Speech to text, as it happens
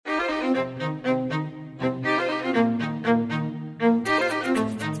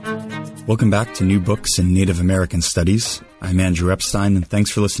Welcome back to New Books in Native American Studies. I'm Andrew Epstein, and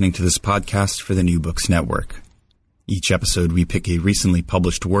thanks for listening to this podcast for the New Books Network. Each episode, we pick a recently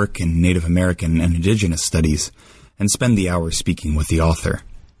published work in Native American and Indigenous studies and spend the hour speaking with the author.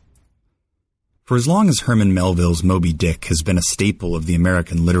 For as long as Herman Melville's Moby Dick has been a staple of the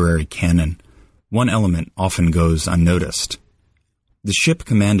American literary canon, one element often goes unnoticed. The ship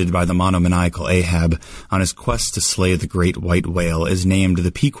commanded by the monomaniacal Ahab on his quest to slay the great white whale is named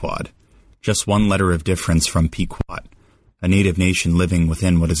the Pequod, just one letter of difference from Pequot, a native nation living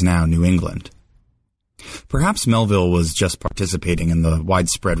within what is now New England. Perhaps Melville was just participating in the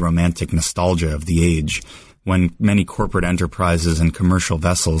widespread romantic nostalgia of the age, when many corporate enterprises and commercial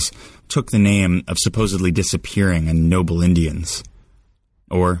vessels took the name of supposedly disappearing and noble Indians.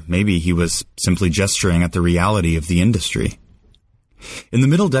 Or maybe he was simply gesturing at the reality of the industry. In the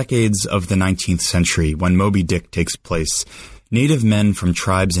middle decades of the 19th century, when Moby Dick takes place, Native men from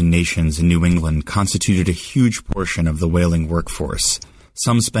tribes and nations in New England constituted a huge portion of the whaling workforce,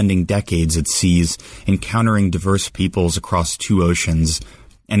 some spending decades at seas, encountering diverse peoples across two oceans,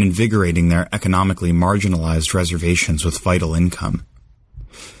 and invigorating their economically marginalized reservations with vital income.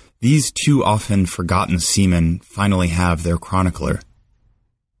 These too often forgotten seamen finally have their chronicler.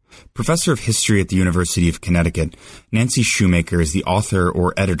 Professor of History at the University of Connecticut, Nancy Shoemaker is the author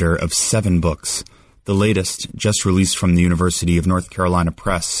or editor of 7 books. The latest, just released from the University of North Carolina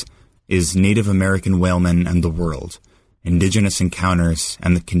Press, is Native American Whalemen and the World, Indigenous Encounters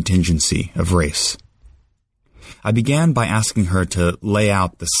and the Contingency of Race. I began by asking her to lay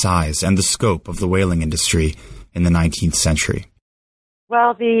out the size and the scope of the whaling industry in the 19th century.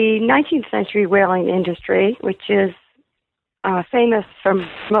 Well, the 19th century whaling industry, which is famous from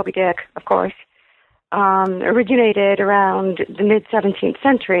Moby Dick, of course, originated around the mid-17th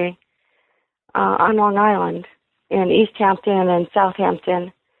century on Long Island in East Hampton and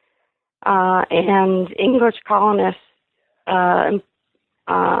Southampton. And English colonists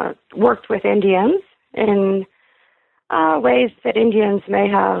worked with Indians in ways that Indians may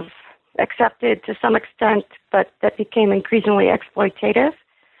have accepted to some extent, but that became increasingly exploitative.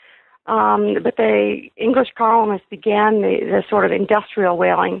 But the English colonists began the sort of industrial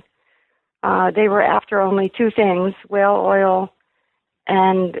whaling. They were after only 2 things, whale oil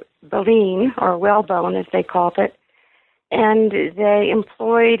and baleen, or whalebone as they called it, and they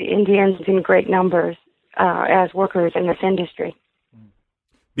employed Indians in great numbers as workers in this industry.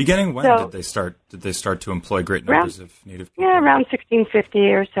 Beginning when did they start? Did they start to employ great numbers of native people? Yeah, around 1650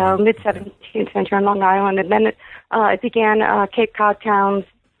 or so, mid-17th century on Long Island, and then it began. Cape Cod towns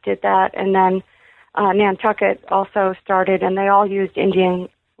did that, and then Nantucket also started, and they all used Indian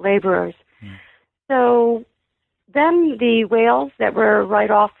laborers. So then the whales that were right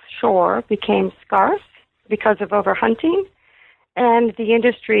offshore became scarce because of overhunting, and the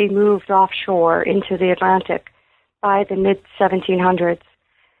industry moved offshore into the Atlantic by the mid-1700s.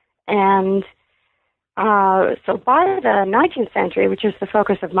 And so by the 19th century, which is the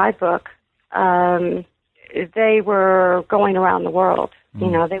focus of my book, they were going around the world. You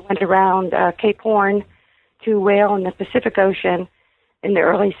know, they went around Cape Horn to whale in the Pacific Ocean in the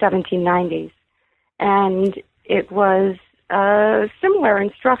early 1790s. And it was similar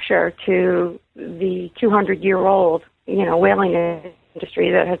in structure to the 200-year-old, whaling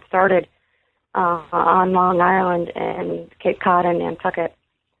industry that had started on Long Island and Cape Cod and Nantucket.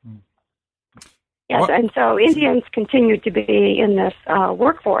 Yes, and so Indians continued to be in this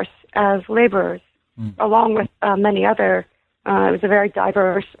workforce as laborers, along with many other. It was a very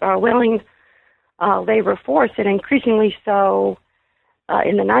diverse whaling labor force, and increasingly so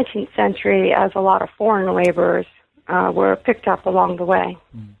in the 19th century as a lot of foreign laborers were picked up along the way.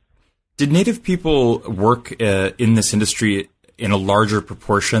 Did Native people work in this industry in a larger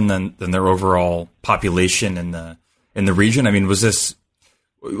proportion than their overall population in the region? I mean,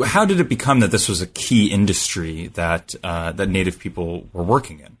 how did it become that this was a key industry that Native people were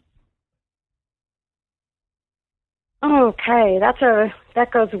working in? Okay, that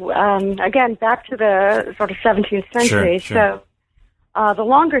goes again back to the sort of 17th century. Sure. So the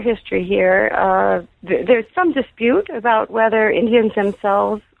longer history here, there's some dispute about whether Indians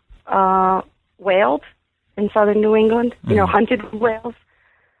themselves whaled in southern New England. Hunted whales.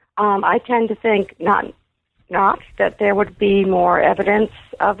 I tend to think not that there would be more evidence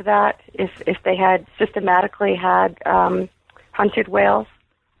of that if they had systematically had hunted whales,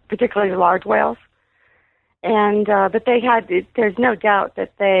 particularly large whales. And but they had. There's no doubt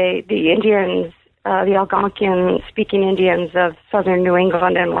that the Indians, the Algonquian-speaking Indians of southern New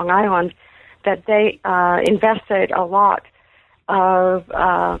England and Long Island, that they invested a lot of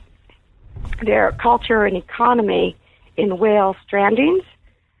their culture and economy in whale strandings.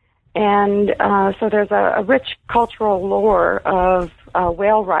 And so there's a rich cultural lore of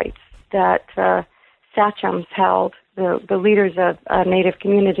whale rights that sachems held, the leaders of native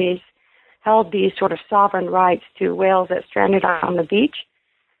communities held these sort of sovereign rights to whales that stranded on the beach.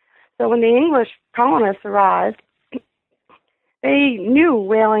 So when the English colonists arrived, they knew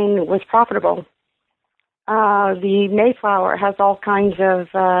whaling was profitable. The Mayflower has all kinds of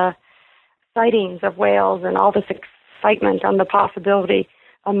sightings of whales and all this excitement on the possibility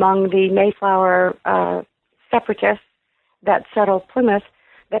among the Mayflower separatists that settled Plymouth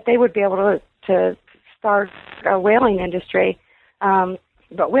that they would be able to start a whaling industry.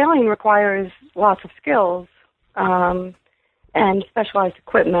 But whaling requires lots of skills and specialized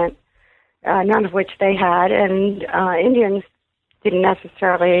equipment, none of which they had, and Indians didn't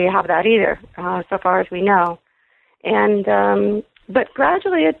necessarily have that either, so far as we know. And but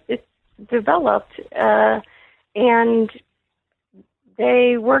gradually it developed, and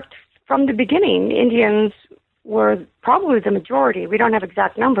they worked from the beginning. Indians were probably the majority. We don't have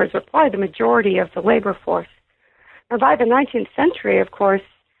exact numbers, but probably the majority of the labor force. Now, by the 19th century, of course,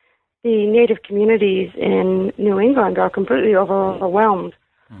 the native communities in New England are completely overwhelmed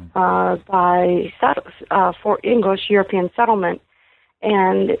by for English European settlement,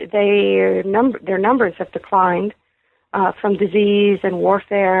 and their numbers have declined from disease and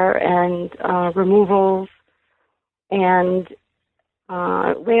warfare and removals, and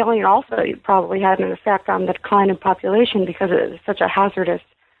whaling also probably had an effect on the decline in population because it was such a hazardous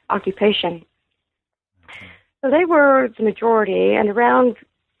occupation. So they were the majority, and around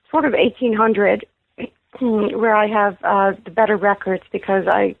sort of 1800, where I have the better records because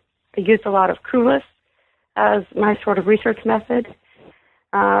I used a lot of crew lists as my sort of research method.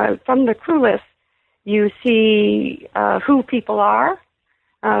 From the crew list, you see who people are,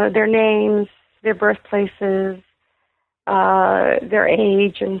 their names, their birthplaces, their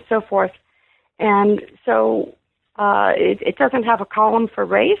age, and so forth. And so it doesn't have a column for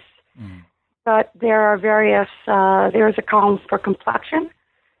race, but there are various, there is a column for complexion,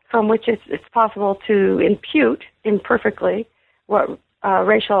 from which it's possible to impute imperfectly what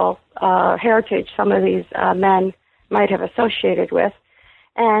racial heritage some of these men might have associated with.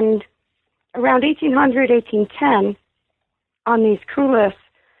 And around 1800, 1810, on these crew lists,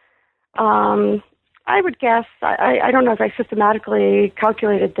 I would guess, I don't know if I systematically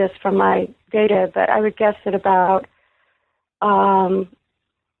calculated this from my data, but I would guess that about, well,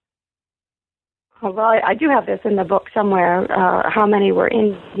 I do have this in the book somewhere, how many were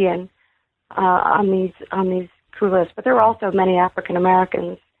Indian on these crew lists, but there were also many African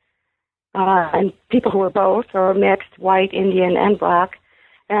Americans and people who were both, or mixed, white, Indian, and black.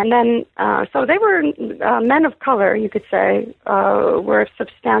 And then, so they were men of color, you could say, were a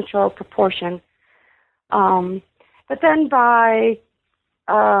substantial proportion. But then by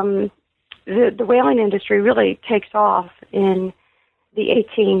the whaling industry really takes off in the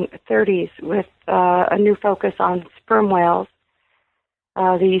 1830s with a new focus on sperm whales.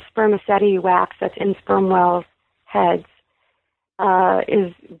 The spermaceti wax that's in sperm whales' heads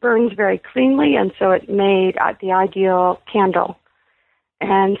burns very cleanly, and so it made the ideal candle.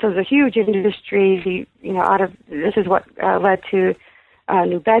 And so the huge industry, this is what led to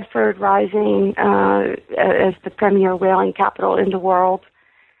New Bedford rising as the premier whaling capital in the world,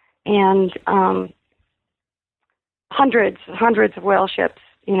 and hundreds of whale ships,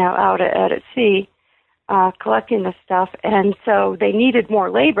 out at sea, collecting this stuff. And so they needed more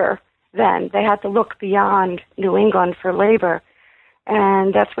labor then. They had to look beyond New England for labor.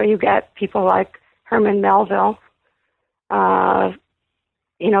 And that's where you get people like Herman Melville,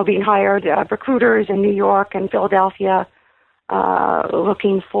 being hired, recruiters in New York and Philadelphia,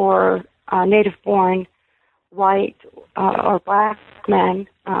 looking for native-born white or black men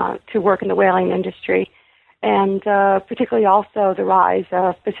to work in the whaling industry, and particularly also the rise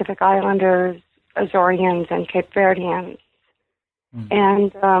of Pacific Islanders, Azorians, and Cape Verdeans.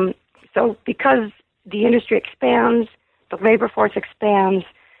 And so because the industry expands, the labor force expands,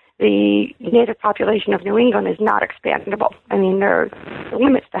 the native population of New England is not expandable. I mean, there are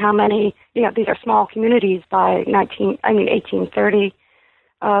limits to how many, these are small communities by 1830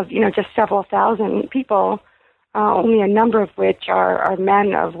 of, just several thousand people, only a number of which are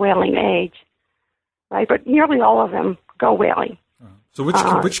men of whaling age, right? But nearly all of them go whaling. So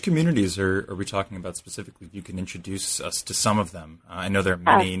which communities are we talking about specifically? If you can introduce us to some of them. I know there are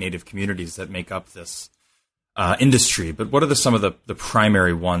many native communities that make up this industry, but what are some of the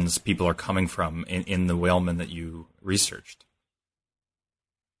primary ones people are coming from in the whalemen that you researched?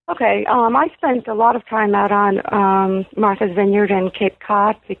 Okay, I spent a lot of time out on Martha's Vineyard and Cape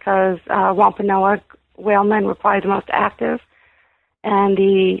Cod because Wampanoag whalemen were probably the most active, and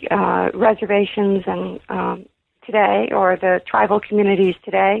the reservations and today, or the tribal communities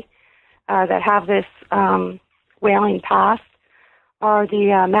today that have this whaling past are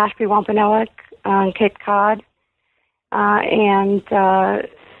the Mashpee Wampanoag on Cape Cod and the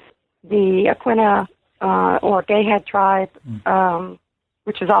Aquinnah or Gayhead tribe,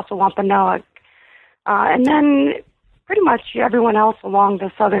 which is also Wampanoag. And then pretty much everyone else along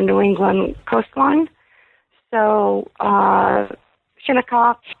the southern New England coastline. So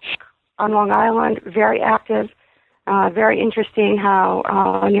Shinnecock on Long Island, very active, very interesting how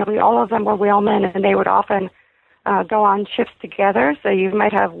nearly all of them were whalemen, and they would often go on ships together. So you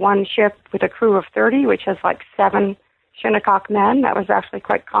might have one ship with a crew of 30, which has like 7 Shinnecock men. That was actually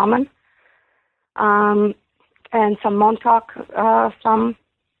quite common. And some Montauk from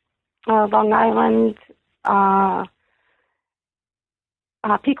Long Island,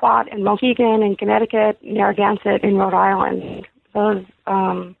 Pequot and Mohegan in Connecticut, Narragansett in Rhode Island. Those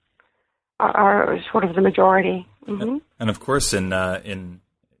are sort of the majority. Mm-hmm. And of course, in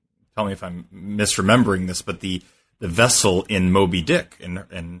tell me if I'm misremembering this, but the vessel in Moby Dick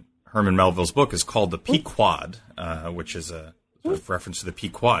in Herman Melville's book is called the Pequod, which is a sort of reference to the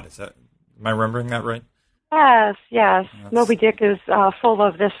Pequod. Am I remembering that right? Yes. Moby Dick is full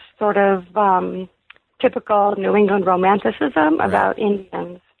of this sort of typical New England romanticism about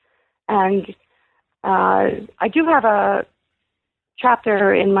Indians. And I do have a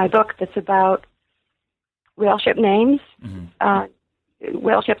chapter in my book that's about whale ship names,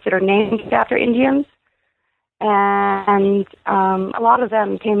 whale ships that are named after Indians. And a lot of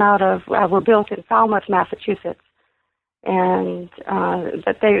them came out of, were built in Falmouth, Massachusetts. And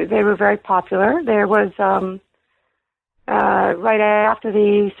that they were very popular. There was right after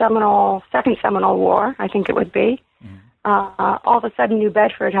the Second Seminole War, I think it would be. All of a sudden, New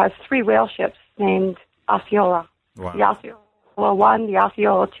Bedford has 3 whale ships named Osceola. Wow. The Osceola 1, the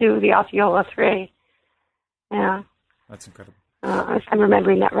Osceola 2, the Osceola 3. Yeah, that's incredible. If I'm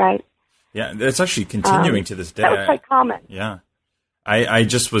remembering that right. Yeah, it's actually continuing to this day. That was quite common. Yeah, I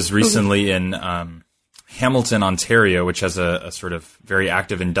just was recently in Hamilton, Ontario, which has a sort of very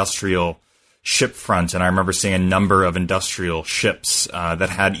active industrial ship front, and I remember seeing a number of industrial ships that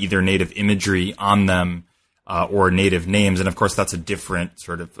had either native imagery on them or native names, and of course that's a different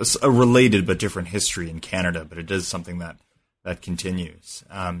sort of a related but different history in Canada, but it is something that continues.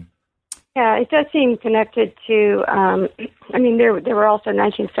 Yeah, it does seem connected to. I mean, there were also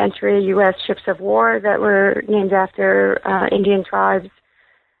 19th century U.S. ships of war that were named after Indian tribes,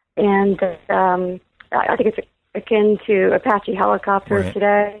 and I think it's akin to Apache helicopters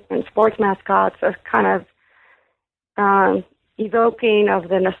today, and sports mascots are kind of evoking of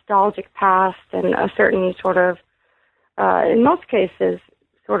the nostalgic past and a certain sort of, in most cases,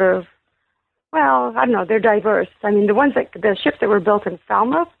 sort of, well, I don't know, they're diverse. I mean, the ships that were built in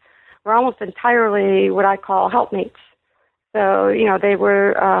Falmouth were almost entirely what I call helpmates. So, they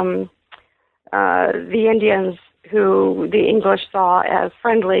were the Indians who the English saw as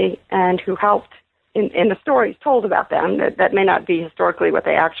friendly and who helped in the stories told about them. That may not be historically what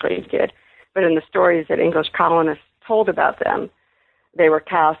they actually did, but in the stories that English colonists told about them, they were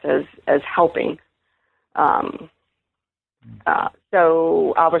cast as helping. So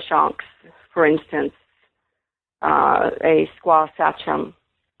Awashonks, for instance, a squaw sachem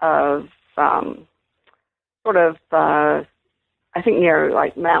of I think near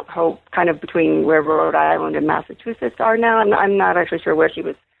like Mount Hope, kind of between where Rhode Island and Massachusetts are now. I'm not actually sure where she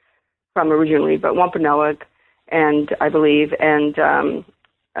was from originally, but Wampanoag, and I believe, and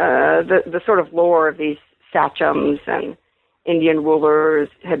the sort of lore of these sachems and Indian rulers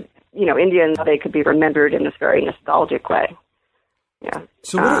had, Indians, they could be remembered in this very nostalgic way. Yeah.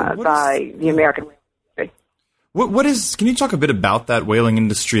 So by the American industry. What is? Can you talk a bit about that whaling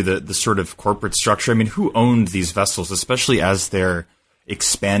industry, the sort of corporate structure? I mean, who owned these vessels, especially as they're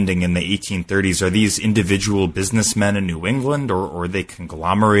expanding in the 1830s? Are these individual businessmen in New England, or are they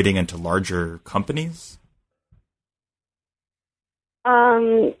conglomerating into larger companies?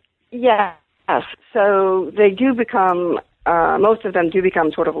 Yes. So they do become, most of them do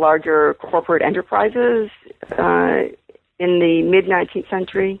become sort of larger corporate enterprises in the mid-19th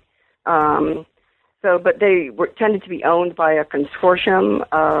century. But they tended to be owned by a consortium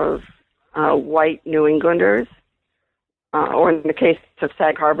of white New Englanders, or in the case of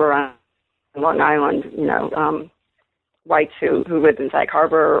Sag Harbor on Long Island, whites who lived in Sag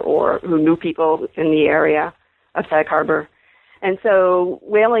Harbor or who knew people in the area of Sag Harbor. And so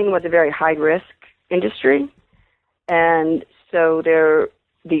whaling was a very high-risk industry, and so there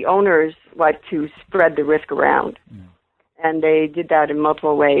the owners like to spread the risk around. And they did that in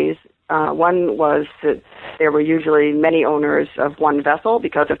multiple ways. One was that there were usually many owners of one vessel,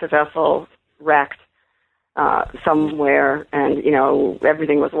 because if the vessel wrecked somewhere and,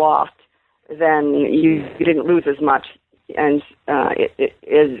 everything was lost, then you didn't lose as much and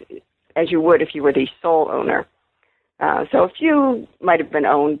as you would if you were the sole owner. So a few might have been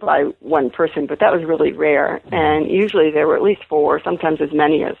owned by one person, but that was really rare. And usually there were at least 4, sometimes as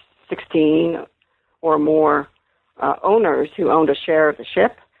many as 16 or more owners who owned a share of the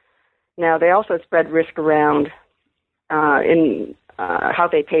ship. Now, they also spread risk around in how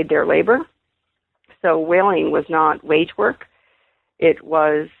they paid their labor. So whaling was not wage work. It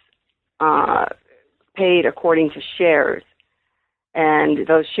was paid according to shares, and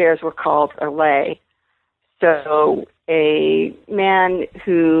those shares were called a lay. So a man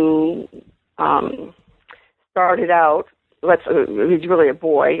who started out, he's really a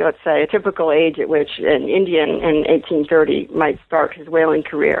boy, let's say, a typical age at which an Indian in 1830 might start his whaling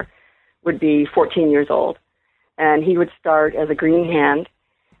career would be 14 years old. And he would start as a green hand,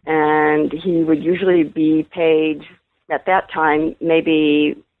 and he would usually be paid at that time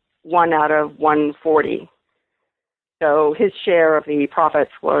maybe 1 out of 140. So his share of the profits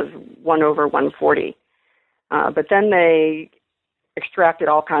was 1 over 140. But then they extracted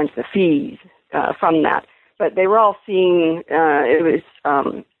all kinds of fees from that. But they were all seen,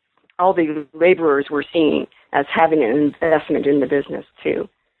 all the laborers were seen as having an investment in the business too.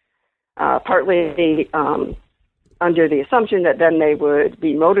 Partly under the assumption that then they would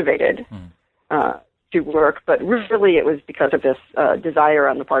be motivated to work, but really it was because of this desire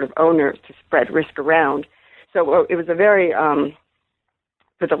on the part of owners to spread risk around. So it was a very,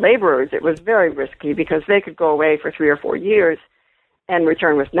 for the laborers, it was very risky because they could go away for 3 or 4 years and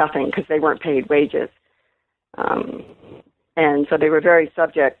return with nothing because they weren't paid wages. And so they were very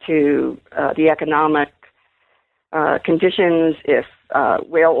subject to the economic conditions. If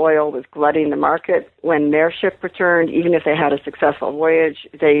whale oil was glutting the market when their ship returned, even if they had a successful voyage,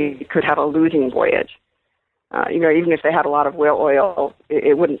 they could have a losing voyage. Even if they had a lot of whale oil,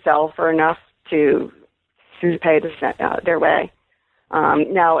 it wouldn't sell for enough to pay their way.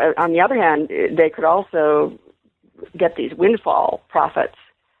 Now, on the other hand, they could also get these windfall profits.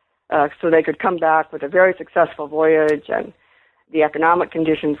 So they could come back with a very successful voyage, and the economic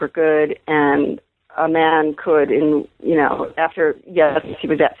conditions were good, and a man could, after, yes, he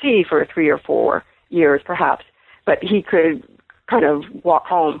was at sea for 3 or 4 years perhaps, but he could kind of walk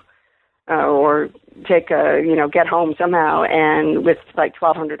home or get home somehow, and with like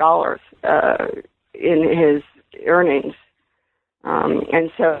 $1,200 in his earnings.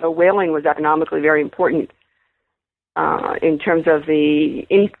 And so whaling was economically very important in terms of the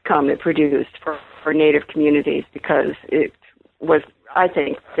income it produced for Native communities, because it was, I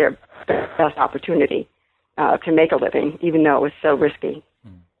think, their best opportunity to make a living, even though it was so risky.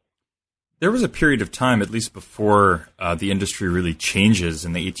 There was a period of time, at least before the industry really changes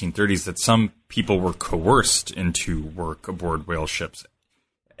in the 1830s, that some people were coerced into work aboard whale ships.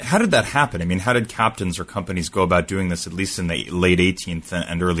 How did that happen? I mean, how did captains or companies go about doing this, at least in the late 18th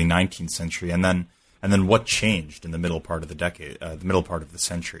and early 19th century? And then what changed in the middle part of the decade, the middle part of the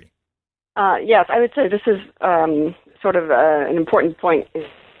century? Yes, I would say this is sort of an important point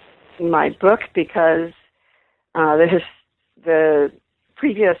in my book, because the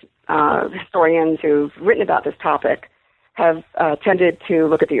previous historians who've written about this topic have tended to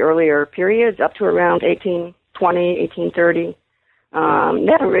look at the earlier periods up to around 1820, 1830.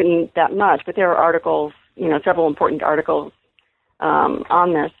 They haven't written that much, but there are articles, several important articles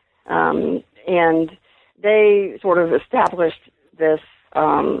on this. And they sort of established this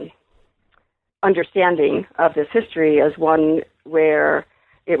understanding of this history as one where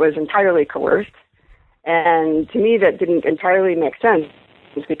it was entirely coerced. And to me, that didn't entirely make sense,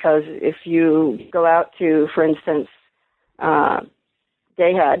 because if you go out to, for instance,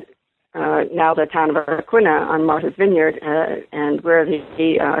 Gayhead, now the town of Aquinnah on Martha's Vineyard, and where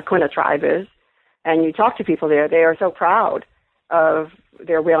the Aquinnah tribe is, and you talk to people there, they are so proud of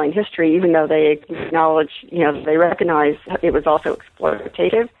their whaling history, even though they acknowledge, they recognize it was also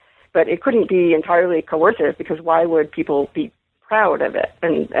exploitative, but it couldn't be entirely coercive, because why would people be proud of it,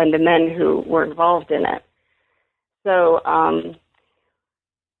 and the men who were involved in it? So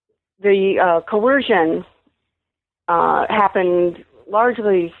the coercion happened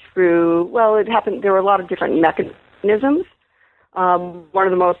largely through, there were a lot of different mechanisms. One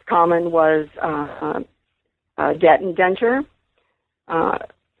of the most common was debt indenture,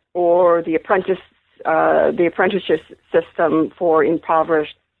 or the apprenticeship system for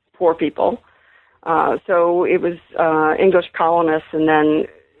impoverished poor people, So it was English colonists and then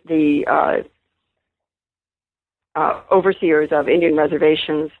the overseers of Indian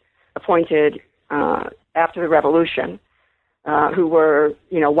reservations appointed after the Revolution, who were,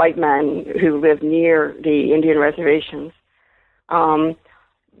 white men who lived near the Indian reservations.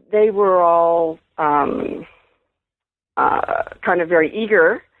 They were all kind of very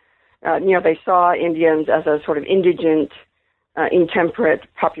eager. They saw Indians as a sort of indigent, intemperate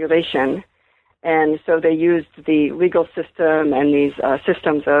population, and so they used the legal system and these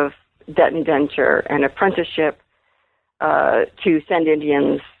systems of debt indenture and apprenticeship to send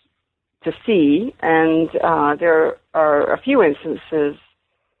Indians to sea. And there are a few instances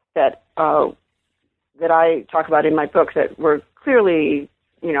that I talk about in my book that were clearly,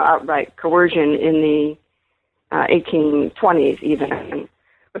 outright coercion in the 1820s even.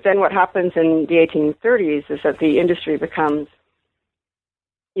 But then what happens in the 1830s is that the industry becomes,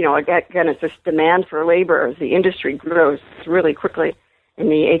 again, it's this demand for labor as the industry grows really quickly in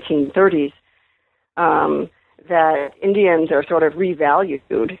the 1830s, that Indians are sort of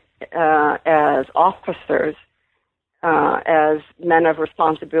revalued as officers, as men of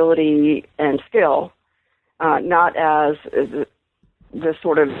responsibility and skill, not as the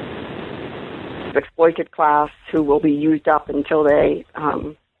sort of exploited class who will be used up until they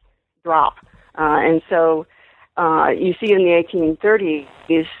drop. And so you see in the 1830s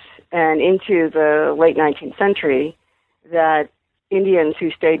and into the late 19th century that Indians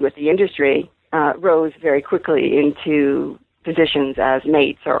who stayed with the industry rose very quickly into positions as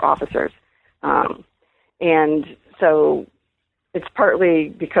mates or officers. And so it's partly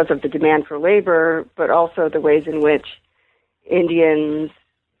because of the demand for labor, but also the ways in which Indians,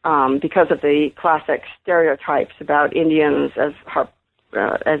 because of the classic stereotypes about Indians as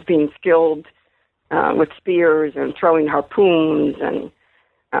being skilled with spears and throwing harpoons and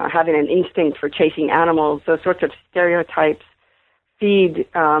having an instinct for chasing animals, those sorts of stereotypes feed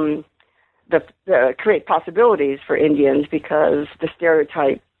create possibilities for Indians because the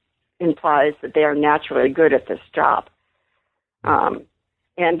stereotype implies that they are naturally good at this job. And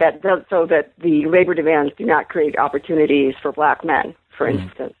so that the labor demands do not create opportunities for black men, for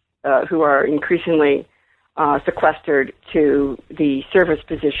instance, who are increasingly sequestered to the service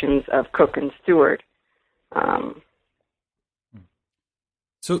positions of cook and steward.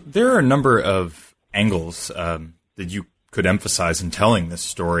 So there are a number of angles that you could emphasize in telling this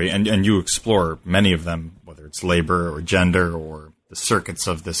story, and you explore many of them, whether it's labor or gender or the circuits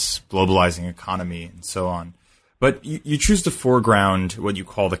of this globalizing economy and so on. But you choose to foreground what you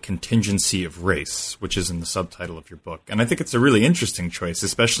call the contingency of race, which is in the subtitle of your book. And I think it's a really interesting choice,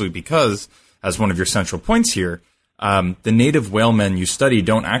 especially because, as one of your central points here, the native whalemen you study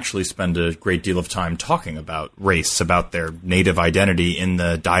don't actually spend a great deal of time talking about race, about their native identity in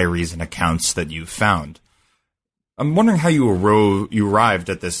the diaries and accounts that you've found. I'm wondering how you arrived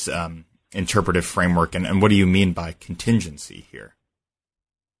at this interpretive framework, and what do you mean by contingency here?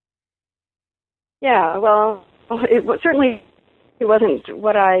 Yeah, well, it wasn't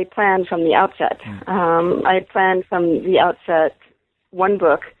what I planned from the outset. I had planned from the outset one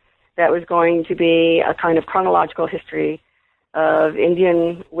book that was going to be a kind of chronological history of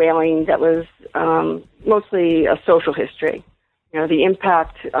Indian whaling that was mostly a social history. The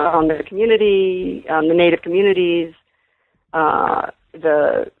impact on the community, on the native communities, what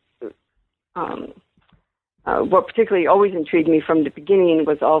particularly always intrigued me from the beginning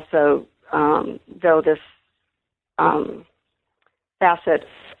was also, though this facet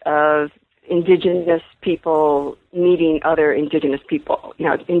of indigenous people meeting other indigenous people,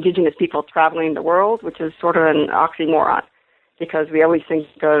 indigenous people traveling the world, which is sort of an oxymoron, because we always think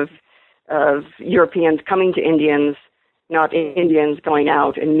of Europeans coming to Indians, not Indians going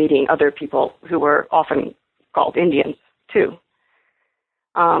out and meeting other people who were often called Indians too.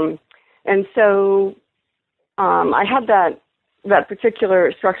 And so I had that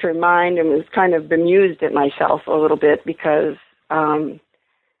particular structure in mind and was kind of bemused at myself a little bit because that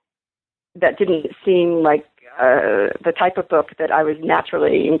didn't seem like the type of book that I was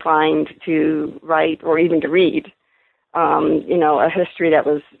naturally inclined to write or even to read. A history that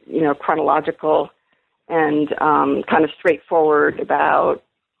was, chronological and kind of straightforward about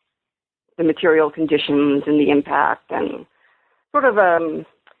the material conditions and the impact, and sort of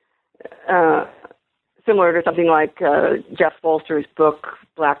similar to something like Jeff Bolster's book,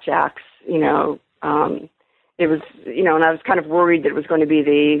 Blackjacks. It was, and I was kind of worried that it was going to be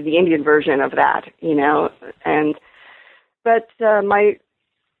the Indian version of that, but my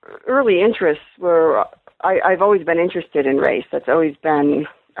early interests were, I've always been interested in race. That's always been,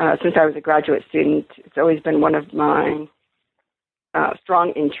 since I was a graduate student, it's always been one of my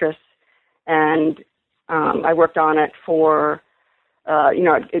strong interests. and I worked on it for,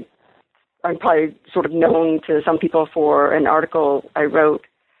 I'm probably sort of known to some people for an article I wrote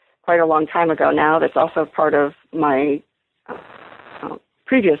quite a long time ago now that's also part of my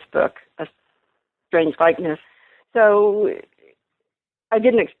previous book, A Strange Likeness. So I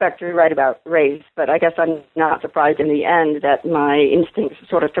didn't expect to write about race, but I guess I'm not surprised in the end that my instincts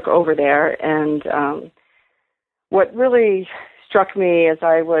sort of took over there. And what really struck me as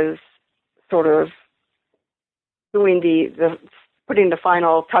I was sort of doing the putting the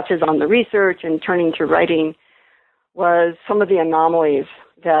final touches on the research and turning to writing was some of the anomalies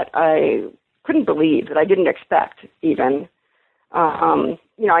that I couldn't believe, that I didn't expect even.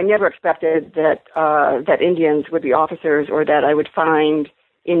 I never expected that Indians would be officers, or that I would find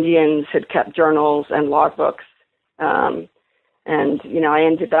Indians had kept journals and logbooks. I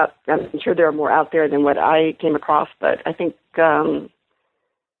ended up, I'm sure there are more out there than what I came across, but I think, I don't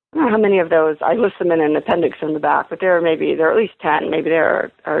know how many of those, I list them in an appendix in the back, but there are at least 10, maybe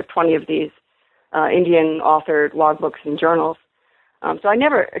there are 20 of these Indian-authored logbooks and journals. So I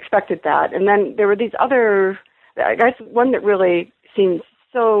never expected that. And then there were these other, I guess one that really seemed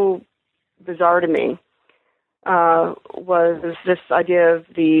so bizarre to me was this idea of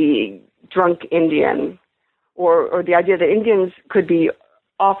the drunk Indian, or the idea that Indians could be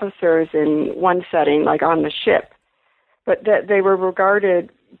officers in one setting, like on the ship, but that they were regarded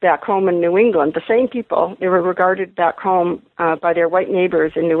back home in New England, the same people, they were regarded back home by their white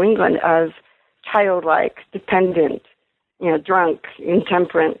neighbors in New England as childlike, dependent, drunk,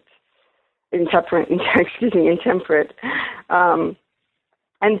 intemperate.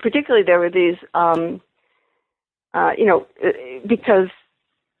 And particularly there were these, because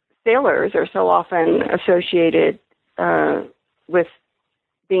sailors are so often associated with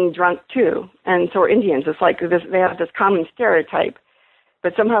being drunk too, and so are Indians. It's like this, they have this common stereotype,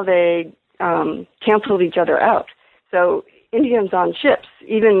 but somehow they canceled each other out. So Indians on ships,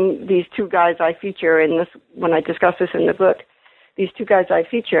 even these two guys I feature in this, when I discuss this in the book, these two guys I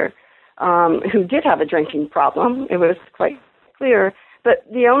feature, who did have a drinking problem, it was quite clear, but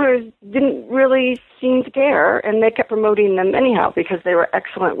the owners didn't really seem to care, and they kept promoting them anyhow because they were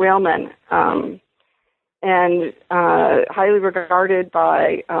excellent whalemen, and highly regarded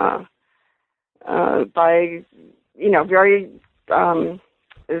by very,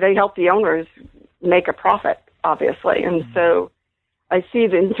 they helped the owners make a profit, obviously. And so I see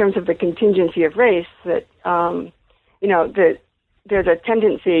that in terms of the contingency of race that, that there's a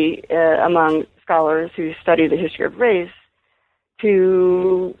tendency among scholars who study the history of race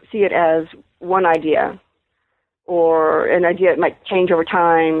to see it as one idea, or an idea that might change over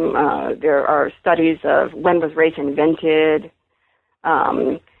time. There are studies of when was race invented.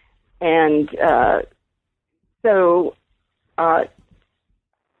 So I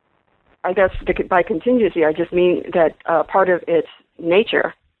guess by contingency, I just mean that part of its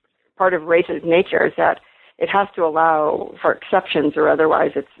nature, part of race's nature is that it has to allow for exceptions, or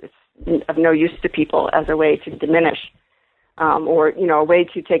otherwise it's of no use to people as a way to diminish, or a way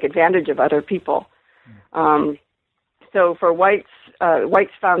to take advantage of other people. So for whites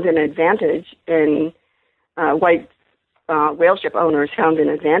found an advantage in white whale ship owners found an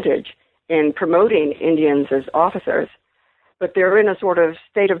advantage in promoting Indians as officers, but they're in a sort of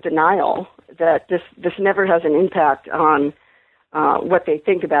state of denial that this never has an impact on what they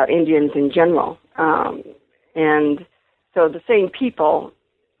think about Indians in general. And so the same people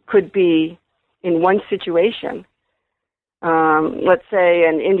could be in one situation. Let's say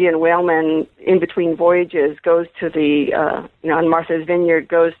an Indian whaleman in between voyages goes to the, on Martha's Vineyard,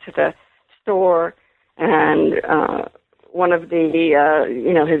 goes to the store, and one of the, the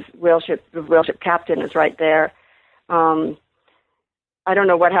whale ship captain is right there. I don't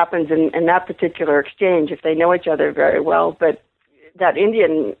know what happens in that particular exchange if they know each other very well, but that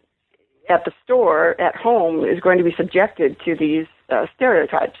Indian at the store at home is going to be subjected to these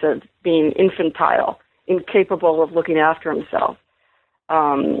stereotypes of being infantile, incapable of looking after himself,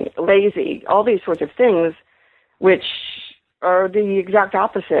 lazy, all these sorts of things, which are the exact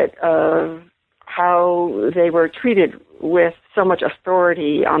opposite of how they were treated with so much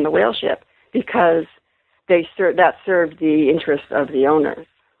authority on the whale ship, because that served the interests of the owners.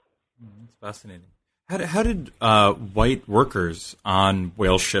 That's fascinating. How did white workers on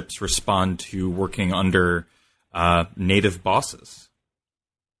whale ships respond to working under native bosses?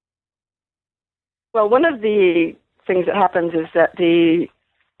 Well, one of the things that happens is that the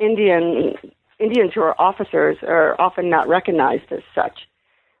Indians who are officers are often not recognized as such,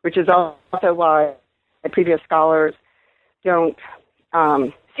 which is also why the previous scholars don't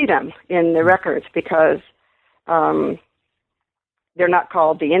see them in the records, because they're not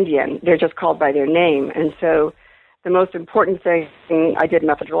called the Indian. They're just called by their name. And so the most important thing I did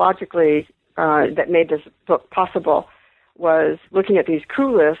methodologically that made this book possible was looking at these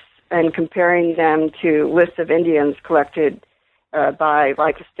crew lists and comparing them to lists of Indians collected by,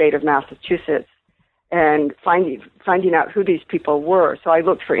 like, the state of Massachusetts, and finding out who these people were. So I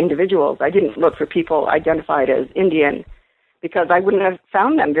looked for individuals. I didn't look for people identified as Indian because I wouldn't have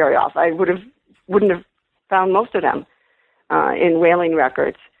found them very often. I wouldn't have found most of them in whaling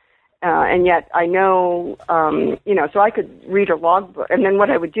records. And yet I know, so I could read a logbook. And then what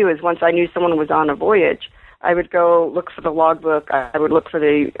I would do is once I knew someone was on a voyage, I would go look for the logbook. I would look for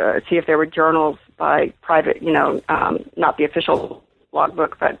see if there were journals by private, not the official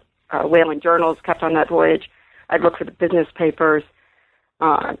logbook, but whaling journals kept on that voyage. I'd look for the business papers,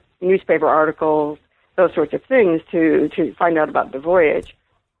 newspaper articles, those sorts of things to find out about the voyage.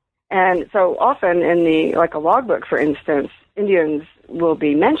 And so often in like a logbook, for instance, Indians will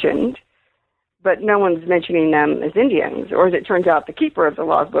be mentioned, but no one's mentioning them as Indians. Or as it turns out, the keeper of the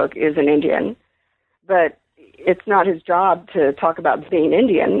logbook is an Indian, but it's not his job to talk about being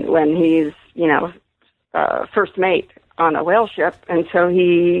Indian when he's, first mate on a whale ship. And so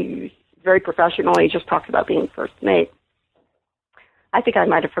he very professionally just talks about being first mate. I think I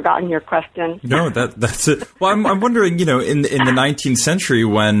might have forgotten your question. No, that's it. Well, I'm wondering, in the 19th century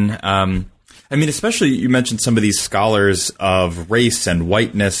when, especially you mentioned some of these scholars of race and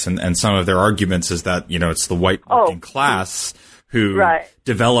whiteness, and some of their arguments is that, it's the white working class who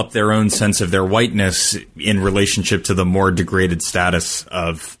develop their own sense of their whiteness in relationship to the more degraded status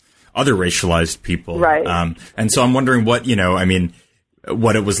of other racialized people. Right. And so I'm wondering what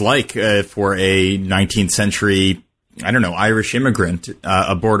it was like for a 19th century, Irish immigrant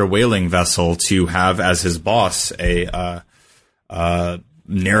aboard a whaling vessel to have as his boss a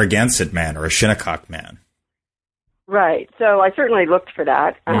Narragansett man or a Shinnecock man. Right. So I certainly looked for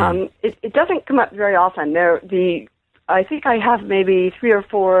that. It doesn't come up very often. I think I have maybe 3 or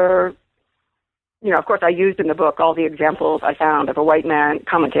 4. Of course, I used in the book all the examples I found of a white man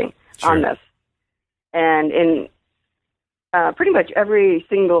commenting on this, and in pretty much every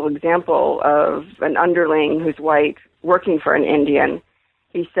single example of an underling who's white working for an Indian,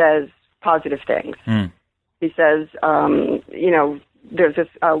 he says positive things. He says, there's this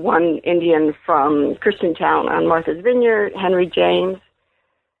one Indian from Christiantown on Martha's Vineyard, Henry James,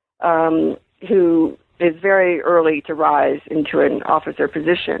 who is very early to rise into an officer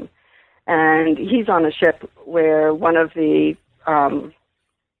position. And he's on a ship where one of the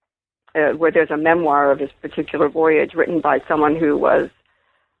where there's a memoir of his particular voyage written by someone who was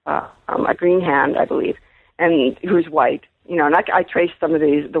a green hand, I believe, and who's white. And I traced some of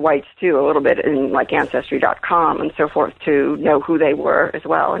the whites, too, a little bit in, like, Ancestry.com and so forth to know who they were as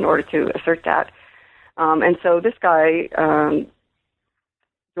well in order to assert that. And so this guy,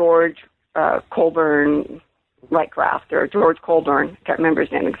 George Colburn Lightcraft, or George Colburn, I can't remember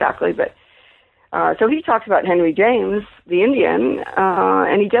his name exactly, but so he talks about Henry James, the Indian,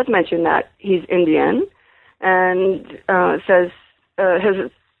 and he does mention that he's Indian, and says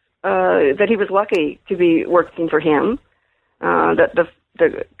that he was lucky to be working for him, that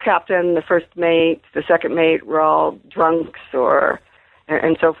the captain, the first mate, the second mate were all drunks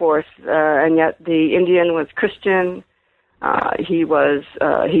and so forth, and yet the Indian was Christian. He was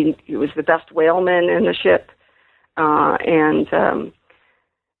the best whaleman in the ship, and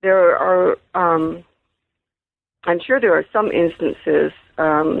there are, I'm sure there are some instances,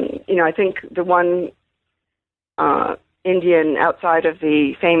 I think the one Indian outside of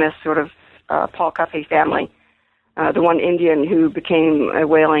the famous sort of Paul Cuffey family, the one Indian who became a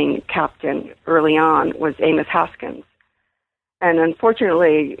whaling captain early on was Amos Haskins. And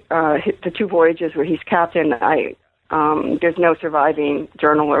unfortunately, the 2 voyages where he's captain, there's no surviving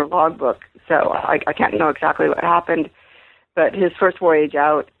journal or logbook, so I can't know exactly what happened. But his first voyage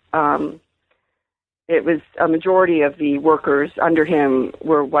out, it was a majority of the workers under him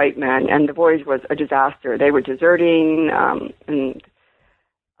were white men, and the voyage was a disaster. They were deserting, and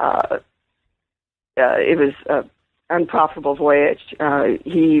it was an unprofitable voyage.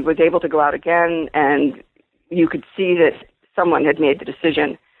 He was able to go out again, and you could see that someone had made the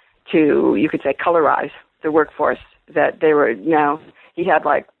decision to, you could say, colorize the workforce, that they were now, he had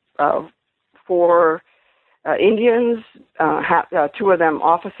like 4 Indians, 2 of them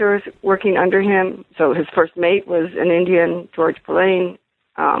officers working under him. So his first mate was an Indian, George Pillane,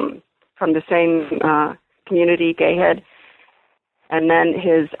 from the same community, Gayhead. And then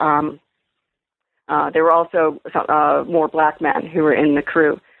there were also more black men who were in the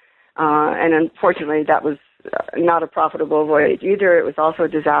crew. And unfortunately, that was not a profitable voyage either. It was also a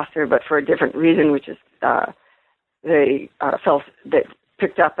disaster, but for a different reason, which is they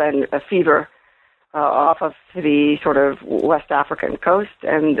picked up a fever off of the sort of West African coast,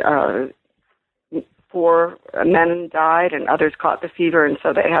 and 4 men died and others caught the fever, and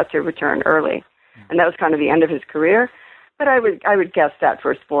so they had to return early. And that was kind of the end of his career. But I would guess that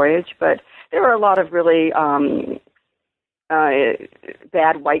first voyage. But there were a lot of really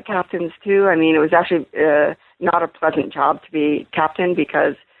bad white captains too. I mean, it was actually not a pleasant job to be captain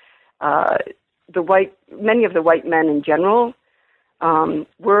because many of the white men in general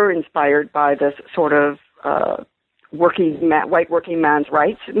were inspired by this sort of white working man's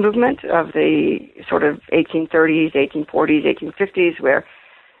rights movement of the sort of 1830s, 1840s, 1850s, where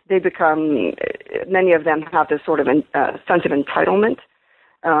many of them have this sort of sense of entitlement,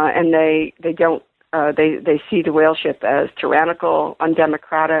 and they see the whale ship as tyrannical,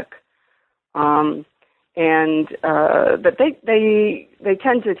 undemocratic, but they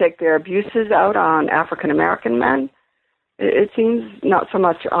tend to take their abuses out on African American men. It seems not so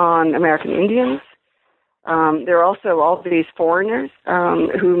much on American Indians. There are also all these foreigners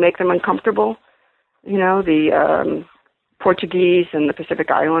who make them uncomfortable. You know, the Portuguese and the Pacific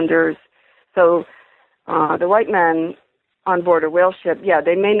Islanders. So the white men on board a whale ship,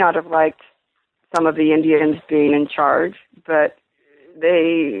 they may not have liked some of the Indians being in charge, but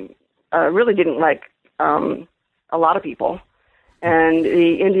they really didn't like a lot of people. And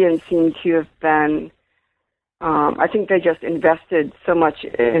the Indians seem to have been, I think they just invested so much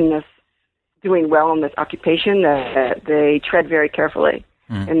in this, doing well in this occupation that they tread very carefully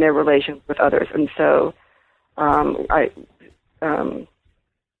in their relations with others. And so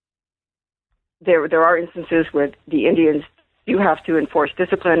there are instances where the Indians do have to enforce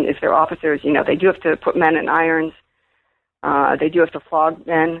discipline if their officers, they do have to put men in irons. They do have to flog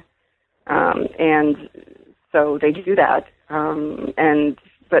men. And so they do that.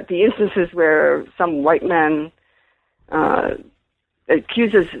 But the instances where some white man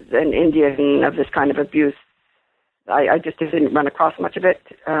accuses an Indian of this kind of abuse, I just didn't run across much of it.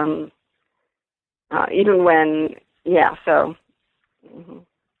 Even when, so. Mm-hmm.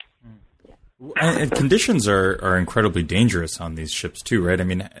 And conditions are incredibly dangerous on these ships too, right? I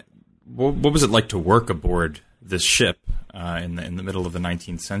mean, what was it like to work aboard this ship in the middle of the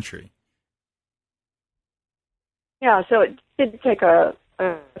 19th century? Yeah, so it did take a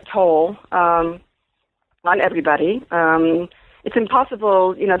toll on everybody. It's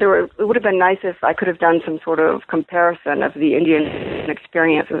impossible, it would have been nice if I could have done some sort of comparison of the Indian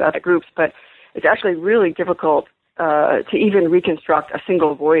experience with other groups, but it's actually really difficult to even reconstruct a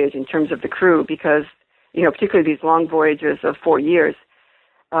single voyage in terms of the crew because, particularly these long voyages of 4 years,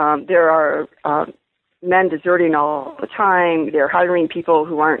 there are men deserting all the time. They're hiring people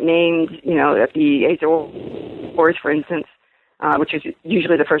who aren't named, at the Azores, for instance, which is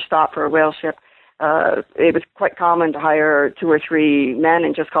usually the first stop for a whale ship. It was quite common to hire 2 or 3 men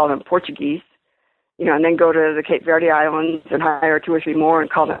and just call them Portuguese, and then go to the Cape Verde Islands and hire 2 or 3 more and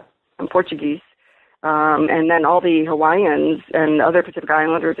call them Portuguese. And then all the Hawaiians and other Pacific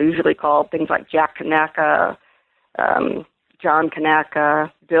Islanders are usually called things like Jack Kanaka, John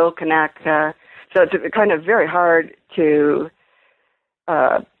Kanaka, Bill Kanaka. So it's kind of very hard to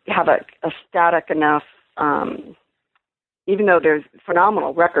have a static enough, even though there's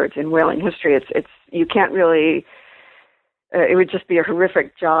phenomenal records in whaling history, it's you can't really, it would just be a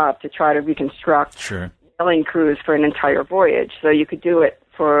horrific job to try to reconstruct whaling crews for an entire voyage. So you could do it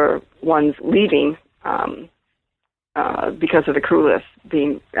for one's leaving, because of the crew list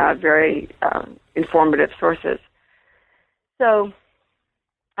being very informative sources. So,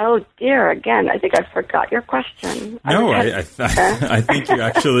 oh dear, again, I think I forgot your question. No, I think you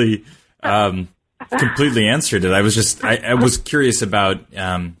actually completely answered it. I was just, I was curious about...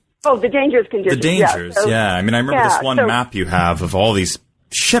 the dangerous conditions. The dangers, yeah. I mean, I remember this one map you have of all these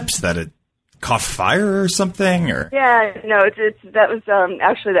ships that had caught fire or something, or that was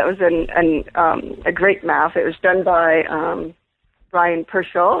a great map. It was done by Brian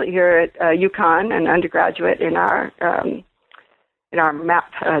Purcell here at UConn, an undergraduate in our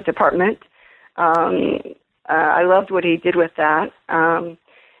map department. I loved what he did with that.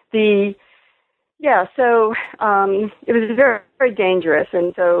 It was very, very dangerous,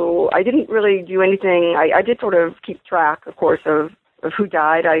 and so I didn't really do anything. I did sort of keep track, of course, of who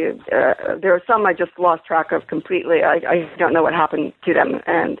died. There are some I just lost track of completely. I don't know what happened to them,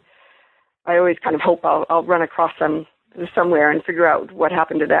 and I always kind of hope I'll run across them somewhere and figure out what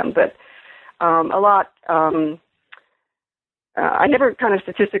happened to them. But a lot, I never kind of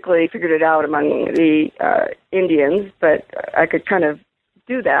statistically figured it out among the Indians, but I could kind of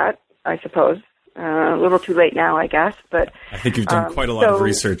do that, I suppose. A little too late now, I guess. But I think you've done quite a lot of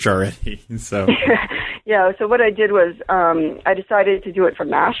research already. So Yeah, so what I did was I decided to do it for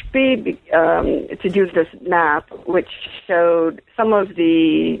Mashpee, to do this map, which showed some of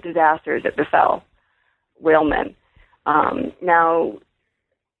the disasters that befell whalemen. Now,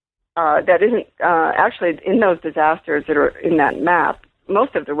 that isn't actually in those disasters that are in that map.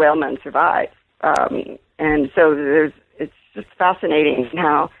 Most of the whalemen survived, and so it's just fascinating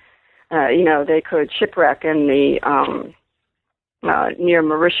how they could shipwreck in the near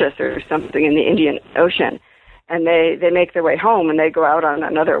Mauritius or something in the Indian Ocean, and they make their way home and they go out on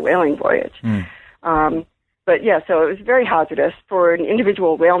another whaling voyage. But yeah, so it was very hazardous for an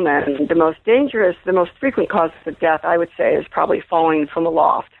individual whaleman. The most dangerous, the most frequent cause of death, I would say, is probably falling from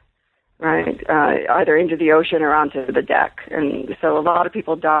aloft, right? Either into the ocean or onto the deck. And so a lot of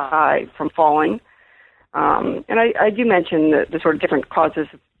people die from falling. And I do mention the sort of different causes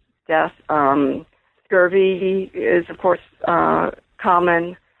of death. Scurvy is, of course,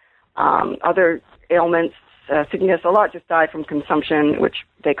 common. Other ailments, sickness, a lot just die from consumption, which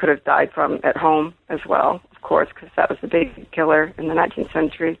they could have died from at home as well, of course, because that was the big killer in the 19th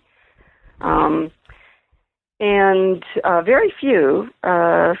century. And very few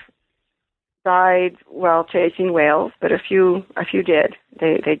died while chasing whales, but a few did.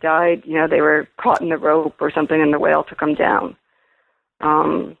 They died, they were caught in the rope or something, and the whale took them down.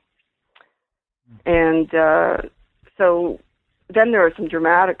 So then there are some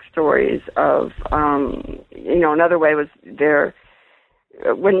dramatic stories of, another way was there,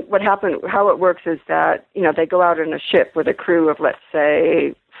 how it works is that, they go out in a ship with a crew of, let's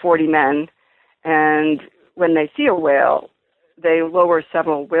say, 40 men, and when they see a whale, they lower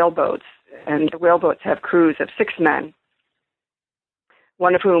several whaleboats, and the whaleboats have crews of 6 men,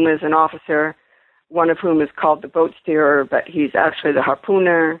 one of whom is an officer, one of whom is called the boat steerer, but he's actually the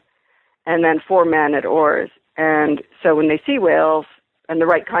harpooner, and then 4 men at oars. And so when they see whales, and the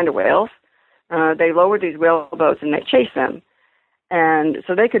right kind of whales, they lower these whaleboats and they chase them. And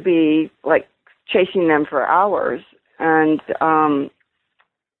so they could be like chasing them for hours, and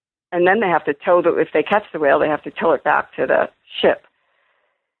then they have to if they catch the whale, they have to tow it back to the ship.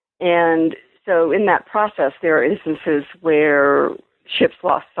 And so in that process, there are instances where ships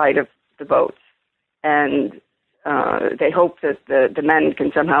lost sight of the boats, and they hope that the men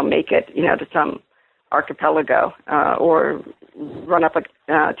can somehow make it, to some archipelago or run up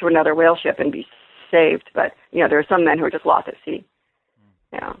to another whale ship and be saved. But there are some men who are just lost at sea.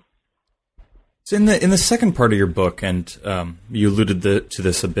 Yeah. So in the second part of your book, and you alluded to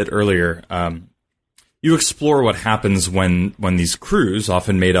this a bit earlier, you explore what happens when these crews,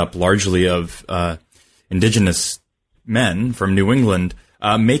 often made up largely of indigenous men from New England,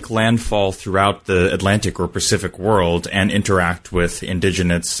 make landfall throughout the Atlantic or Pacific world and interact with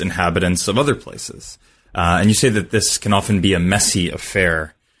indigenous inhabitants of other places. And you say that this can often be a messy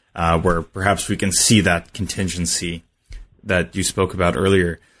affair, where perhaps we can see that contingency that you spoke about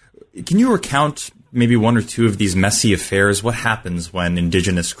earlier. Can you recount maybe one or two of these messy affairs? What happens when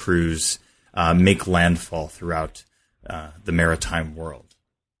indigenous crews make landfall throughout the maritime world?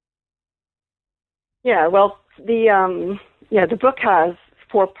 Yeah, well, the book has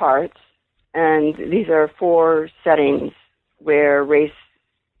 4 parts, and these are 4 settings where race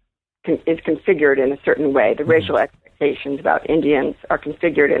is configured in a certain way. The racial expectations about Indians are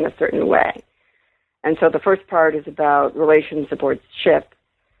configured in a certain way. And so the first part is about relations aboard ship.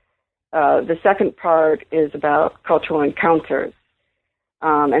 The second part is about cultural encounters.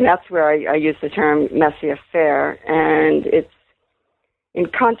 And that's where I use the term messy affair. And it's in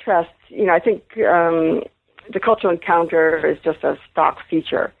contrast, I think the cultural encounter is just a stock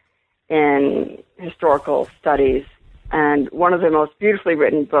feature in historical studies. And one of the most beautifully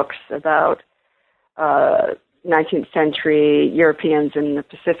written books about 19th century Europeans in the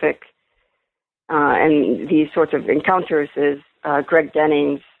Pacific and these sorts of encounters is Greg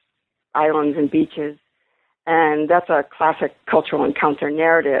Denning's Islands and Beaches. And that's a classic cultural encounter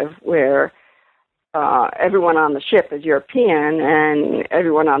narrative where everyone on the ship is European and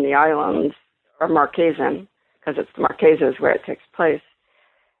everyone on the islands are Marquesan, because it's the Marquesas where it takes place.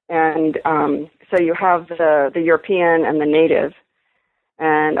 And so you have the European and the native.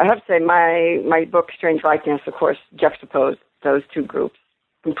 And I have to say my book, Strange Likeness, of course, juxtaposed those two groups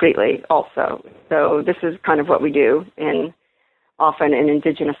completely also. So this is kind of what we do often in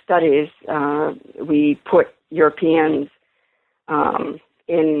indigenous studies. We put Europeans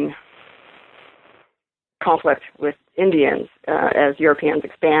in conflict with Indians as Europeans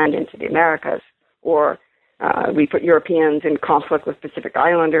expand into the Americas, or we put Europeans in conflict with Pacific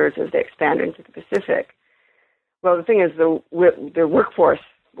Islanders as they expand into the Pacific. Well, the thing is, the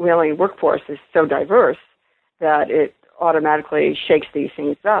whaling workforce is so diverse that it automatically shakes these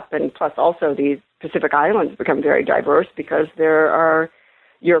things up. And plus also these Pacific Islands become very diverse because there are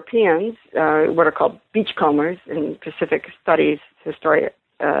Europeans, what are called beachcombers in Pacific studies,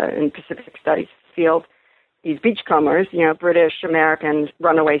 in Pacific studies field. These beachcombers, British, Americans,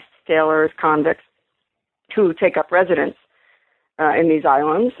 runaway sailors, convicts, who take up residence in these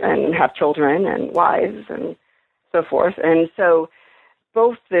islands and have children and wives and so forth. And so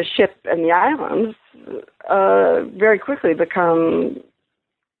both the ship and the islands very quickly become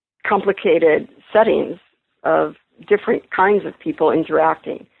complicated settings of different kinds of people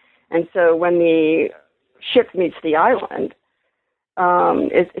interacting. And so when the ship meets the island,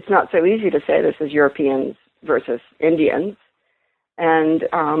 it's not so easy to say this is Europeans versus Indians. And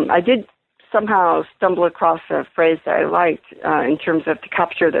I did somehow stumble across a phrase that I liked in terms of to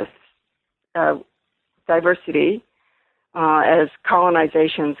capture this diversity as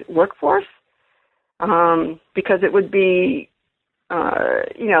colonization's workforce, because it would be,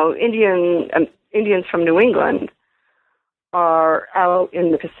 Indians from New England are out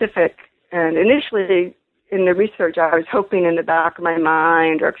in the Pacific, and initially in the research I was hoping in the back of my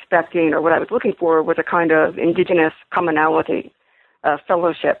mind or expecting, or what I was looking for was a kind of indigenous commonality,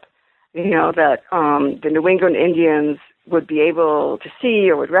 fellowship, that the New England Indians would be able to see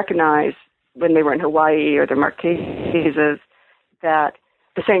or would recognize when they were in Hawaii or the Marquesas, that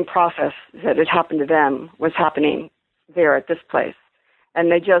the same process that had happened to them was happening there at this place. And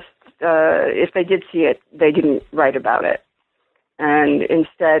they just, if they did see it, they didn't write about it. And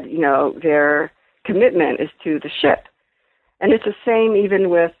instead, their commitment is to the ship. And it's the same even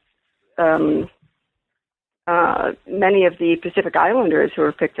with many of the Pacific Islanders who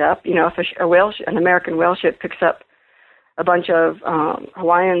are picked up. If an American whale ship picks up a bunch of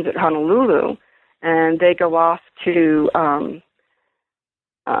Hawaiians at Honolulu, and they go off to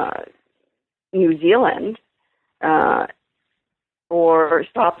New Zealand, or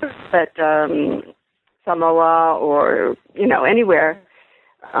stop at Samoa, or anywhere,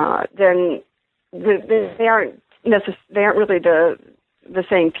 then they aren't really the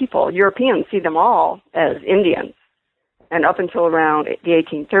same people. Europeans see them all as Indians, and up until around the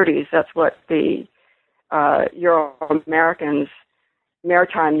 1830s, that's what the Euro-Americans,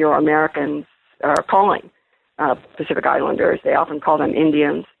 maritime Euro-Americans, are calling Pacific Islanders. They often call them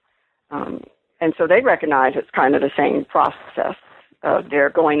Indians, and so they recognize it's kind of the same process. They're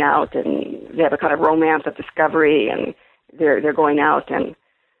going out, and they have a kind of romance of discovery, and they're going out and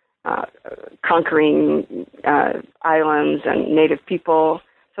conquering islands and native people.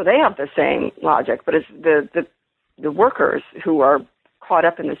 So they have the same logic, but it's the workers who are caught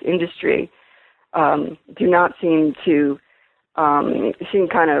up in this industry do not seem to seem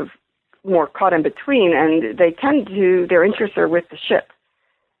kind of more caught in between, and they tend to, their interests are with the ship,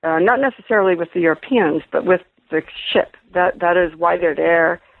 not necessarily with the Europeans, but with the ship. That is why they're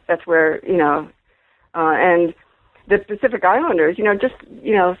there. That's where, and the Pacific Islanders,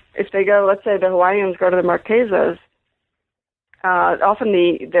 if they go, let's say the Hawaiians go to the Marquesas, often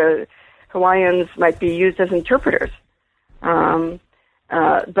the Hawaiians might be used as interpreters.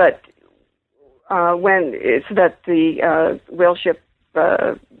 But when it's that the whale ship,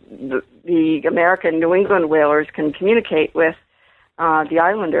 the American New England whalers can communicate with the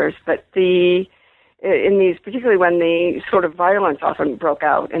Islanders, but in these, particularly when the sort of violence often broke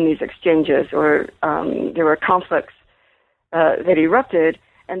out in these exchanges, or there were conflicts that erupted,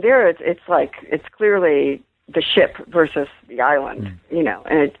 and there it's clearly the ship versus the island,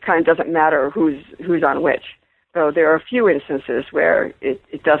 and it kind of doesn't matter who's on which. So there are a few instances where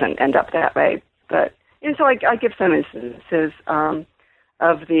it doesn't end up that way, but so I give some instances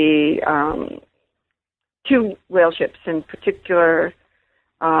of the two whale ships in particular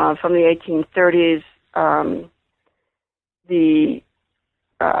from the 1830s, the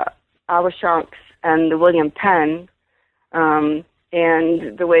Awashanks and the William Penn, and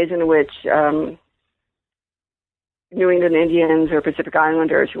the ways in which New England Indians or Pacific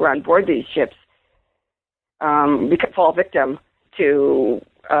Islanders who were on board these ships fall victim to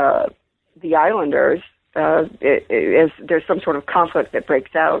the Islanders. There's some sort of conflict that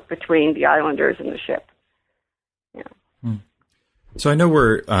breaks out between the Islanders and the ship. Yeah. So I know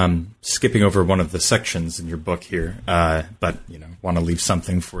we're skipping over one of the sections in your book here, but want to leave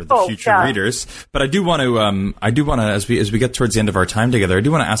something for the future readers. But I do want to, as we get towards the end of our time together, I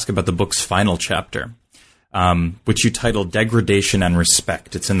do want to ask about the book's final chapter, which you titled "Degradation and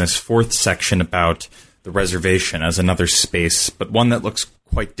Respect." It's in this fourth section about the reservation as another space, but one that looks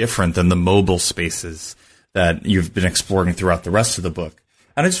quite different than the mobile spaces that you've been exploring throughout the rest of the book.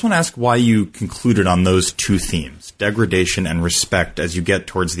 And I just want to ask why you concluded on those two themes, degradation and respect, as you get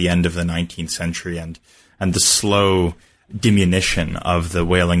towards the end of the 19th century and the slow diminution of the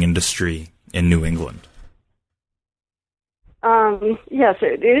whaling industry in New England? Yes,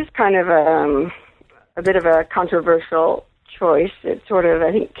 it is kind of a bit of a controversial choice. It sort of,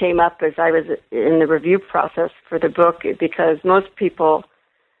 I think, came up as I was in the review process for the book, because most people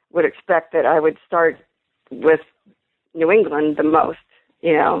would expect that I would start with New England the most,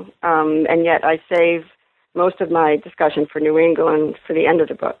 and yet I save most of my discussion for New England for the end of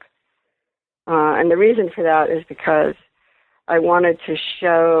the book. And the reason for that is because I wanted to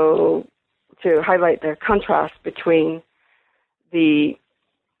highlight the contrast between the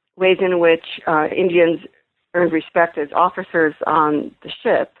ways in which Indians earned respect as officers on the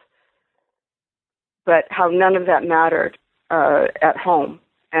ship, but how none of that mattered at home.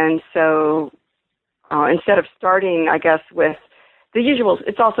 And so instead of starting, I guess, with the usual,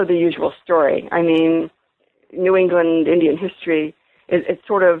 it's also the usual story. I mean, New England Indian history, it's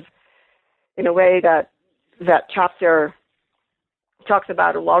sort of, in a way, that chapter talks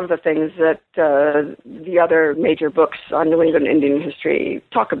about a lot of the things that the other major books on New England Indian history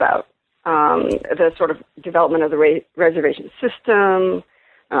talk about. The sort of development of the reservation system,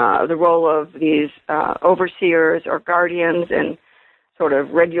 the role of these overseers or guardians in sort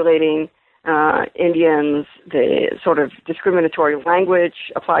of regulating Indians, the sort of discriminatory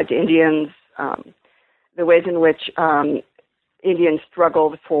language applied to Indians, the ways in which Indians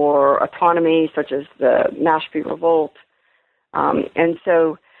struggled for autonomy, such as the Mashpee Revolt. And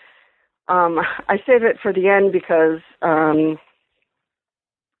so I save it for the end because,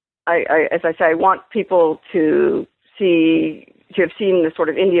 as I say, I want people to have seen the sort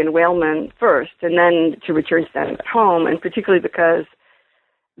of Indian whalemen first, and then to return to them at home, and particularly because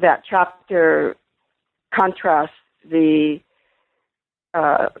that chapter contrasts the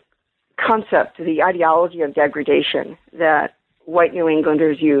concept, the ideology of degradation that white New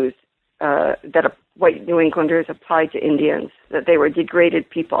Englanders used, white New Englanders applied to Indians, that they were degraded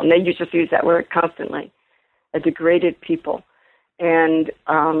people. And they used to use that word constantly, a degraded people. And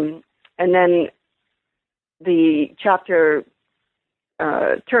then the chapter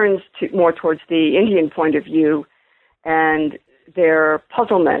turns more towards the Indian point of view and their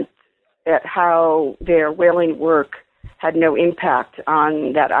puzzlement at how their whaling work had no impact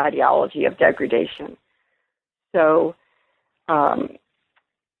on that ideology of degradation. So, I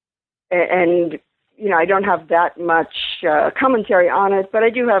don't have that much commentary on it, but I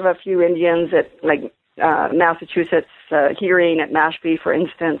do have a few Indians at, Massachusetts hearing at Mashpee, for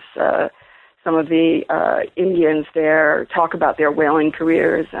instance. Some of the Indians there talk about their whaling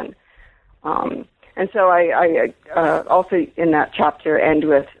careers, and so I also in that chapter end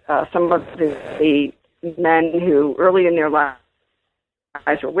with some of the men who early in their lives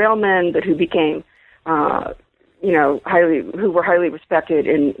were whalemen, but who became who were highly respected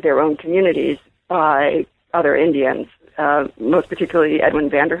in their own communities by other Indians, most particularly Edwin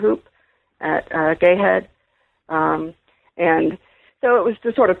Vanderhoop at Gay Head. And so it was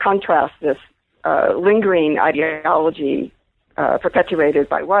to sort of contrast this lingering ideology perpetuated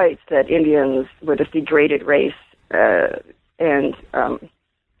by whites that Indians were this degraded race, and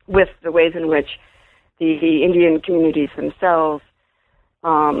with the ways in which the Indian communities themselves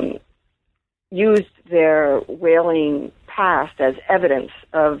used their whaling past as evidence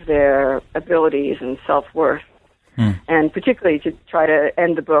of their abilities and self-worth. And particularly to try to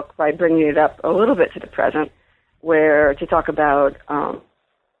end the book by bringing it up a little bit to the present, where to talk about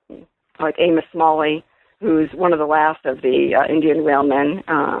Amos Smalley, who's one of the last of the Indian whalemen.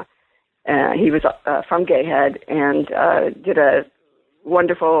 He was from Gay Head and did a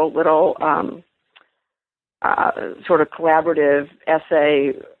wonderful little sort of collaborative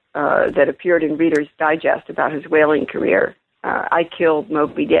essay that appeared in Reader's Digest about his whaling career. I Killed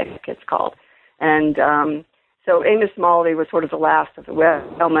Moby Dick, it's called. And so Amos Smalley was sort of the last of the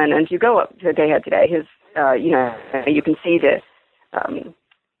whalemen. And if you go up to Gay Head today, his, you can see the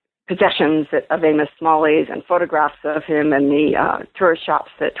possessions of Amos Smalley's and photographs of him and the tourist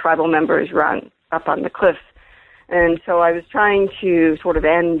shops that tribal members run up on the cliffs. And so I was trying to sort of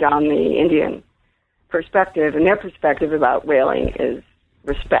end on the Indian perspective, and their perspective about whaling is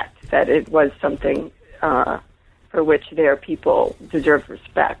respect, that it was something for which their people deserved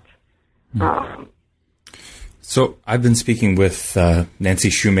respect. So I've been speaking with Nancy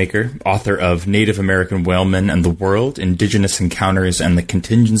Shoemaker, author of Native American Whalemen and the World, Indigenous Encounters and the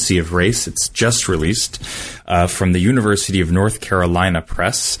Contingency of Race. It's just released from the University of North Carolina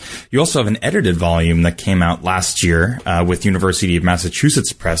Press. You also have an edited volume that came out last year with University of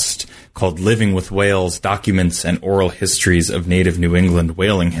Massachusetts Press called Living with Whales, Documents and Oral Histories of Native New England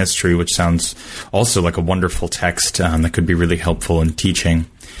Whaling History, which sounds also like a wonderful text that could be really helpful in teaching.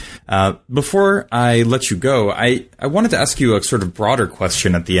 Before I let you go, I wanted to ask you a sort of broader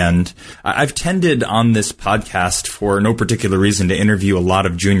question at the end. I've tended on this podcast for no particular reason to interview a lot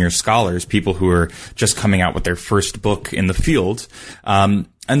of junior scholars, people who are just coming out with their first book in the field. And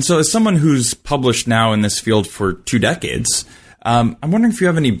so as someone who's published now in this field for 2 decades, I'm wondering if you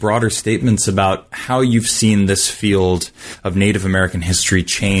have any broader statements about how you've seen this field of Native American history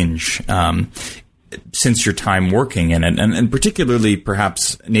change since your time working in it, and particularly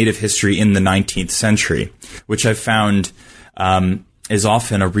perhaps Native history in the 19th century, which I've found is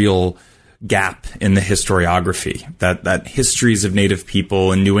often a real gap in the historiography, that histories of Native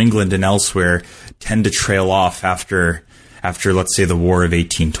people in New England and elsewhere tend to trail off after, let's say, the War of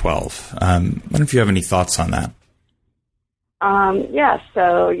 1812. I wonder if you have any thoughts on that.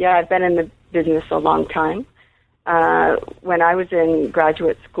 I've been in the business a long time. When I was in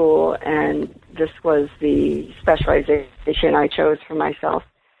graduate school, and this was the specialization I chose for myself,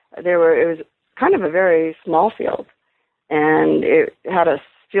 it was kind of a very small field, and it had a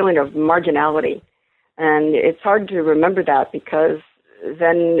feeling of marginality. And it's hard to remember that because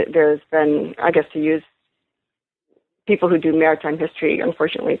then there's been, I guess, to use people who do maritime history,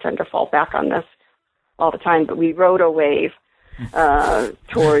 unfortunately, tend to fall back on this all the time, but we rode a wave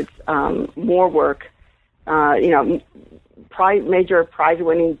towards more work. Major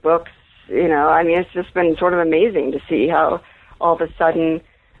prize-winning books. It's just been sort of amazing to see how all of a sudden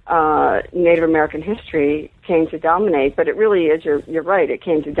Native American history came to dominate. But it really is, you're right, it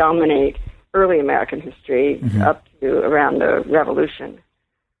came to dominate early American history up to around the Revolution.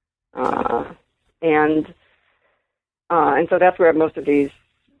 And so that's where most of these,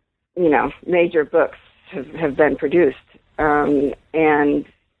 major books have been produced.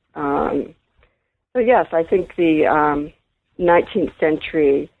 So yes, I think the 19th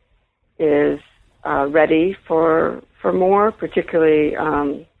century is ready for more, particularly.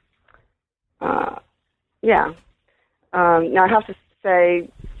 Now I have to say,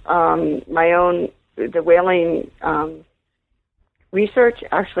 the whaling research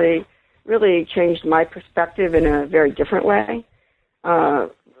actually really changed my perspective in a very different way.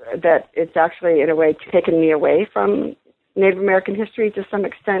 That it's actually, in a way, taken me away from Native American history to some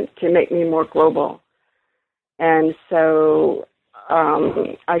extent to make me more global. And so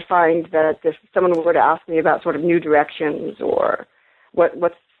I find that if someone were to ask me about sort of new directions or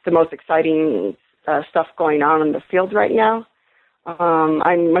what's the most exciting stuff going on in the field right now,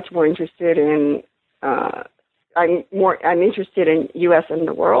 I'm much more interested in I'm interested in U.S. and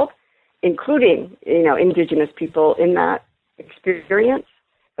the world, including indigenous people in that experience.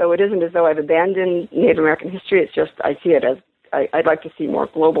 So it isn't as though I've abandoned Native American history. It's just I see it as I'd like to see more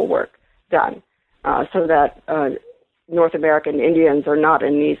global work done, so that North American Indians are not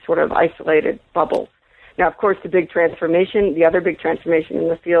in these sort of isolated bubbles. Now, of course, the other big transformation in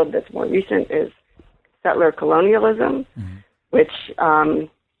the field that's more recent is settler colonialism, which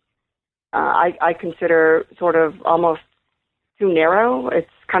I consider sort of almost too narrow.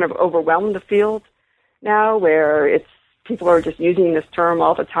 It's kind of overwhelmed the field now, where people are just using this term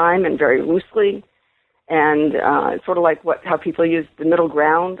all the time and very loosely, and it's sort of like how people use the middle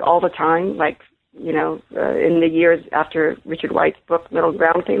ground all the time, like in the years after Richard White's book Middle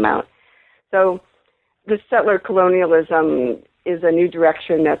Ground came out. So the settler colonialism is a new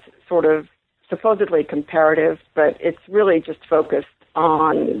direction that's sort of supposedly comparative, but it's really just focused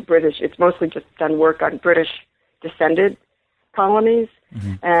on British. It's mostly just done work on British descended colonies,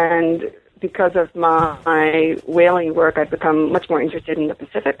 and because of my whaling work, I've become much more interested in the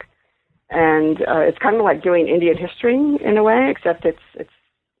Pacific, and it's kind of like doing Indian history in a way, except it's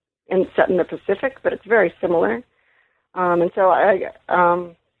set in the Pacific, but it's very similar. And so I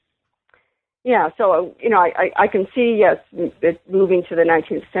can see, yes, it moving to the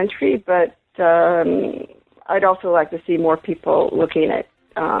 19th century, but I'd also like to see more people looking at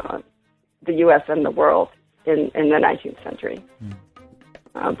the U.S. and the world in the 19th century,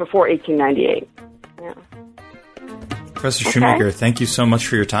 before 1898. Yeah. Professor Shoemaker, thank you so much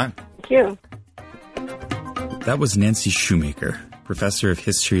for your time. Thank you. That was Nancy Shoemaker, professor of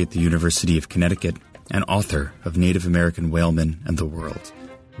history at the University of Connecticut and author of Native American Whalemen and the World,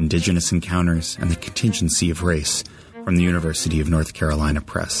 Indigenous Encounters and the Contingency of Race from the University of North Carolina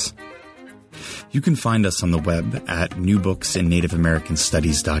Press. You can find us on the web at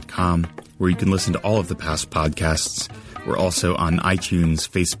newbooksinNativeAmericanStudies.com, where you can listen to all of the past podcasts. We're also on iTunes,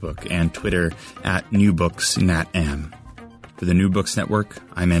 Facebook, and Twitter at NewBooksNatAm. For the New Books Network,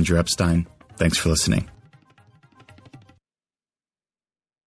 I'm Andrew Epstein. Thanks for listening.